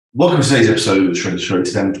Welcome to today's episode of the Shred Show.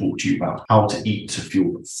 Today I'm talking to you about how to eat to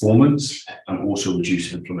fuel performance and also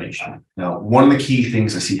reduce inflammation. Now, one of the key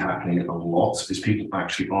things I see happening a lot is people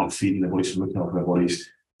actually aren't feeding their bodies or looking after their bodies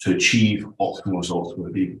to achieve optimal results, whether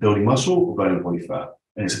it be building muscle or burning body fat.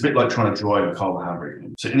 And it's a bit like trying to drive a car with a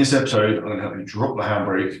handbrake. So in this episode, I'm going to help you drop the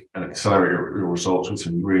handbrake and accelerate your results with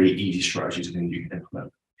some really easy strategies and things you can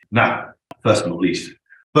implement. Now, first but not least,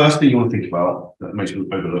 first thing you want to think about that most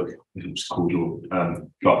people overlook is what's called your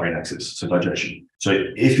gut-brain axis, so digestion. So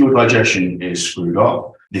if your digestion is screwed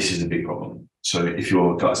up, this is a big problem. So if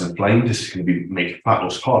your gut is inflamed, this is going to make fat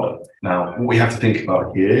loss harder. Now, what we have to think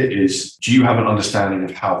about here is, do you have an understanding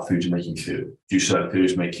of how foods are making you feel? Do certain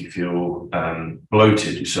foods make you feel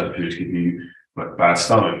bloated? Do certain foods give you bad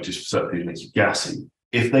stomach? Do certain foods make you gassy?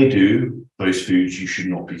 If they do, those foods you should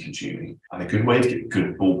not be consuming. And a good way to get a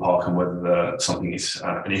good ballpark on whether something is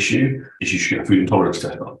an issue is you should get a food intolerance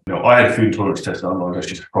test done. Now, I had a food intolerance test done. I was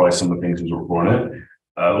just surprised some of the things that were on it.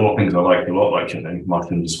 A lot of things I liked a lot, like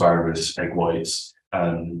mushrooms, asparagus, egg whites.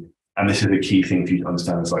 And this is the key thing for you to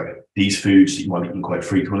understand is like these foods that you might be eating quite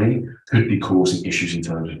frequently could be causing issues in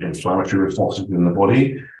terms of inflammatory responses within the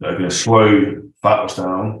body that are going to slow fat loss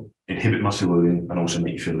down, inhibit muscle building, and also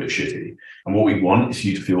make you feel a bit shitty. And what we want is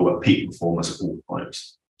you to feel at peak performance at all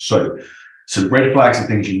times. So some red flags and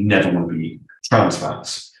things you never want to be eating: trans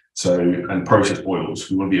fats, and processed oils.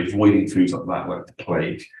 We want to be avoiding foods like that, like the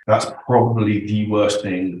plague. That's probably the worst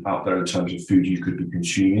thing out there in terms of food you could be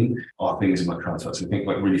consuming are things like trans fats. So think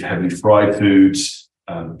like really heavily fried foods,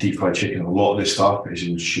 deep fried chicken. A lot of this stuff is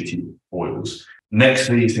in shitty oils. Next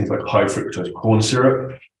to these things like high fructose corn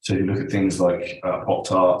syrup. So if you look at things like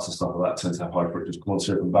Pop-Tarts and stuff like that, tend to have high fructose corn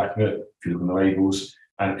syrup in the back of it, if you look on the labels.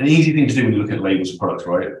 And an easy thing to do when you look at labels of products,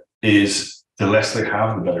 right, is the less they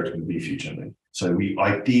have, the better it's going to be for you generally. So we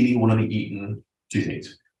ideally want to be eating two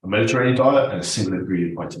things: a Mediterranean diet and a single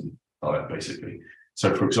ingredient vitamin diet, basically.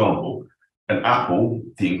 So for example, an apple,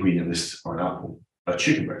 the ingredient list on an apple. A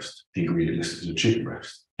chicken breast, the ingredient list is a chicken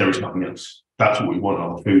breast. There is nothing else. That's what we want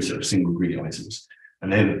on our foods that are single ingredient items.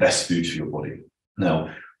 And they're the best foods for your body.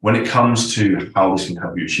 Now, when it comes to how this can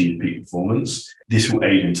help you achieve peak performance, this will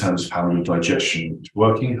aid in terms of how your digestion is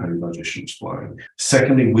working, how your digestion is flowing.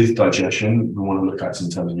 Secondly, with digestion, we want to look at it in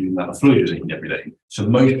terms of the amount of fluid you're taking every day. So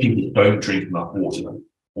most people don't drink enough water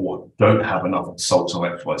or don't have enough salts and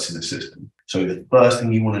electrolytes in the system. So the first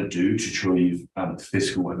thing you want to do to achieve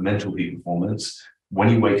physical and mental peak performance when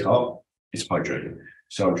you wake up is hydrating.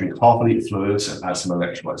 So I'll drink half a litre of fluids and add some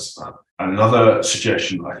electrolytes to that. And another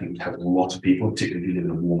suggestion I think helps a lot of people, particularly if you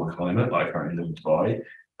live in a warmer climate, like I currently live in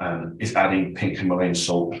Dubai, is adding pink Himalayan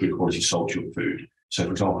salt, good quality salt to your food. So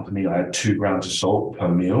for example, for me, I had 2 grams of salt per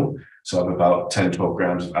meal. So I have about 10, 12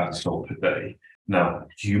 grams of added salt per day. Now,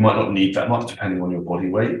 you might not need that much depending on your body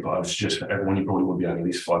weight, but I would suggest for everyone, you probably will be adding at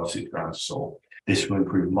least 5 to 6 grams of salt. This will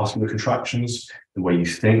improve muscular contractions, the way you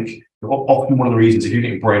think. Often one of the reasons, if you're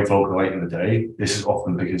getting brain fog late in the day, this is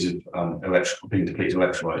often because of being depleted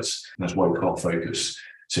electrolytes, and that's why we can't focus.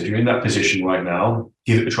 So if you're in that position right now,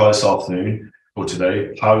 give it a try this afternoon or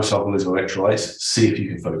today. Power yourself with those electrolytes, see if you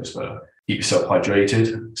can focus better. Keep yourself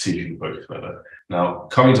hydrated, see if you can focus better. Now,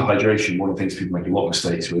 coming to hydration, one of the things people make a lot of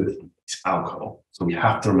mistakes with is alcohol. So we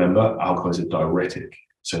have to remember alcohol is a diuretic.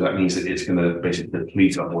 So that means that it's going to basically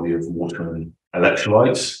deplete our body of water and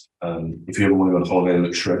electrolytes. If you ever want to go on holiday and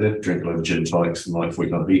look shredded, drink a load of gin and tonics the night before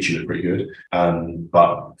you go on the beach, you look pretty good.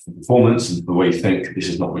 But for performance and the way you think, this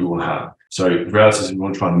is not what you want to have. So the reality is we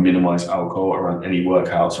want to try and minimize alcohol around any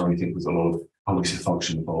workouts or anything with a lot of cognitive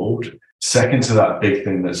function involved. Second to that big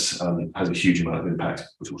thing that's has a huge amount of impact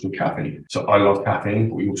is also caffeine. So I love caffeine,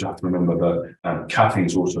 but we also have to remember that caffeine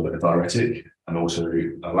is also a diuretic and also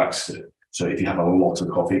a laxative. So if you have a lot of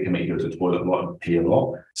coffee, it can make you go to the toilet a lot and pee a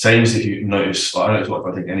lot. Same as if you notice, I notice like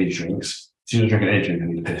if I take energy drinks, as soon as I drink an energy drink, I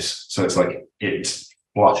need to piss. So it's like it's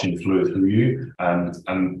flushing fluid through you,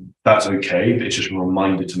 and that's okay. But it's just a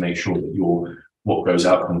reminder to make sure that what goes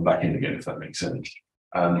out comes back in again, if that makes sense.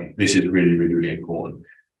 This is really, really, really important.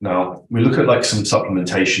 Now, we look at like some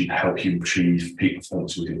supplementation to help you achieve peak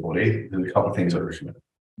performance with your body. There's a couple of things I recommend.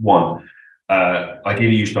 One,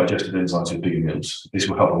 ideally use digestive enzymes with bigger meals. This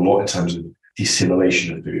will help a lot in terms of the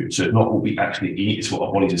assimilation of food. So it's not what we actually eat, it's what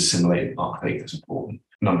our bodies assimilate and uptake that's important.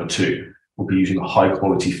 Number 2, we'll be using a high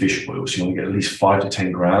quality fish oil. So you want to get at least 5 to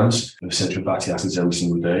 10 grams of essential fatty acids every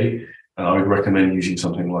single day. And I would recommend using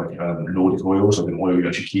something like Nordic oils, like an oil you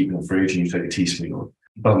actually keep in the fridge and you take a teaspoon of.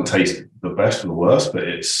 It doesn't taste the best or the worst, but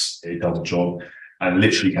it does a job and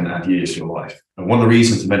literally can add years to your life. And one of the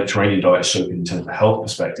reasons the Mediterranean diet is so good in terms of a health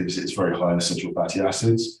perspective is it's very high in essential fatty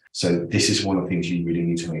acids. So this is one of the things you really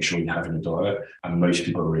need to make sure you have in your diet, and most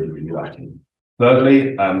people are really, really lacking.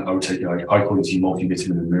 Thirdly, I would take a high quality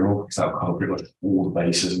multivitamin and mineral, because that will cover pretty much all the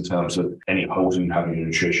bases in terms of any holes you have in your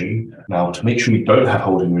nutrition. Now, to make sure you don't have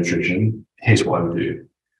holes in your nutrition, here's what I would do.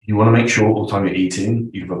 You want to make sure all the time you're eating,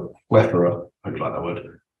 you have a plethora, I hope you like that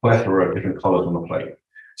word, plethora of different colors on the plate.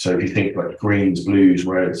 So if you think like greens, blues,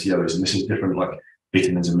 reds, yellows, and this is different like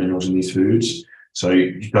vitamins and minerals in these foods. So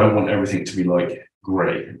you don't want everything to be like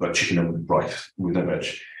grey, like chicken and rice with no veg.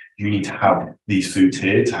 You need to have these foods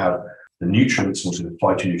here to have the nutrients, also the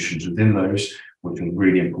phytonutrients within those, which are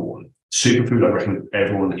really important. Superfood I recommend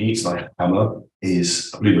everyone eats, like hammer,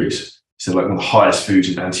 is blueberries. So like one of the highest foods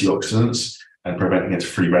in antioxidants and preventing against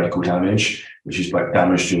free radical damage, which is like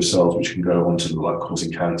damage to your cells, which can go on to like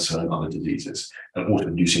causing cancer and other diseases, and also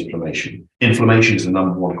induce inflammation. Inflammation is the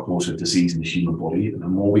number one cause of disease in the human body, and the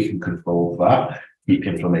more we can control that, keep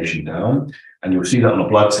inflammation down, and you'll see that on a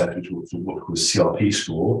blood test, which is what we call a CRP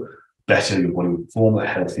score. Better your body will perform, the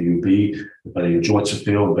healthier you'll be, the better your joints will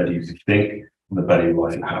feel, the better you can think, and the better your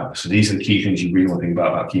life you have. So these are the key things you really want to think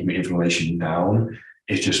about keeping inflammation down,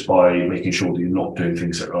 is just by making sure that you're not doing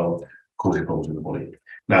things that are causing problems in the body.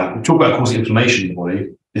 Now, we talk about causing inflammation in the body.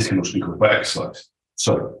 This can also be caused by exercise.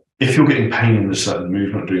 So if you're getting pain in a certain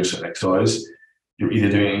movement or doing a certain exercise, you're either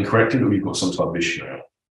doing it incorrectly or you've got some type of issue now.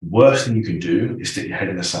 The worst thing you can do is stick your head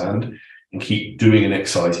in the sand and keep doing an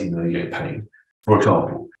exercise even though you're getting pain. For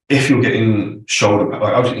example, if you're getting shoulder,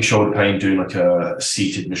 like I was getting shoulder pain doing like a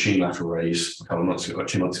seated machine lateral raise a couple of months ago, like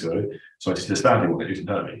 2 months ago, so I just did a standing one, it didn't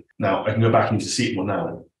hurt me. Now I can go back into the seated one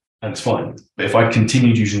now, and it's fine. But if I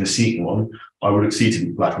continued using the seated one, I would have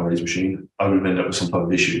seated lateral raise machine, I would have ended up with some type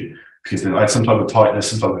of issue, because then I had some type of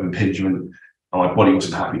tightness, some type of impingement, and my body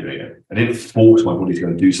wasn't happy doing it. I didn't force my body to go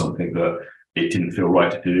and do something that it didn't feel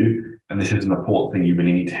right to do. And this is an important thing you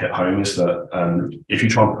really need to hit home, is that if you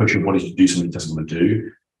try and push your body to do something it doesn't want to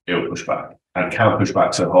do, it'll push back, and can push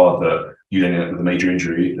back so hard that you then end up with a major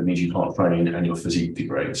injury. That means you can't train and your physique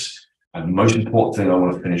degrades. And the most important thing I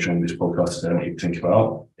want to finish on this podcast today, I want you to think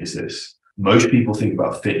about, is this. Most people think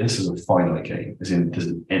about fitness as a finite game, as in there's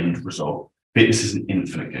an end result. Fitness is an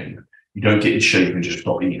infinite game. You don't get in shape and just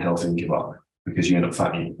stop eating healthy and give up, because you end up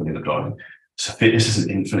fat and you end up dying. So fitness is an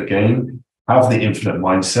infinite game. Have the infinite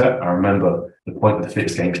mindset. And remember, the point of the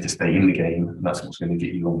fitness game is to stay in the game, and that's what's going to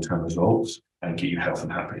get you long-term results and get you health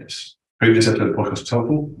and happiness. Hope this episode of the podcast was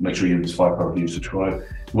helpful. Make sure you give us 5-star review, subscribe,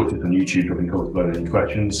 watch it on YouTube, drop in comments below any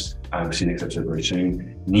questions, and we'll see you next episode very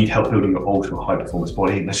soon. Need help building your ultimate high performance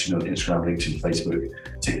body? Message me on Instagram, LinkedIn, Facebook,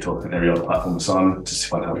 TikTok, and every other platform on the sun to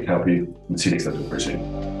find out how we can help you. And see you next episode very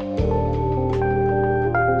soon.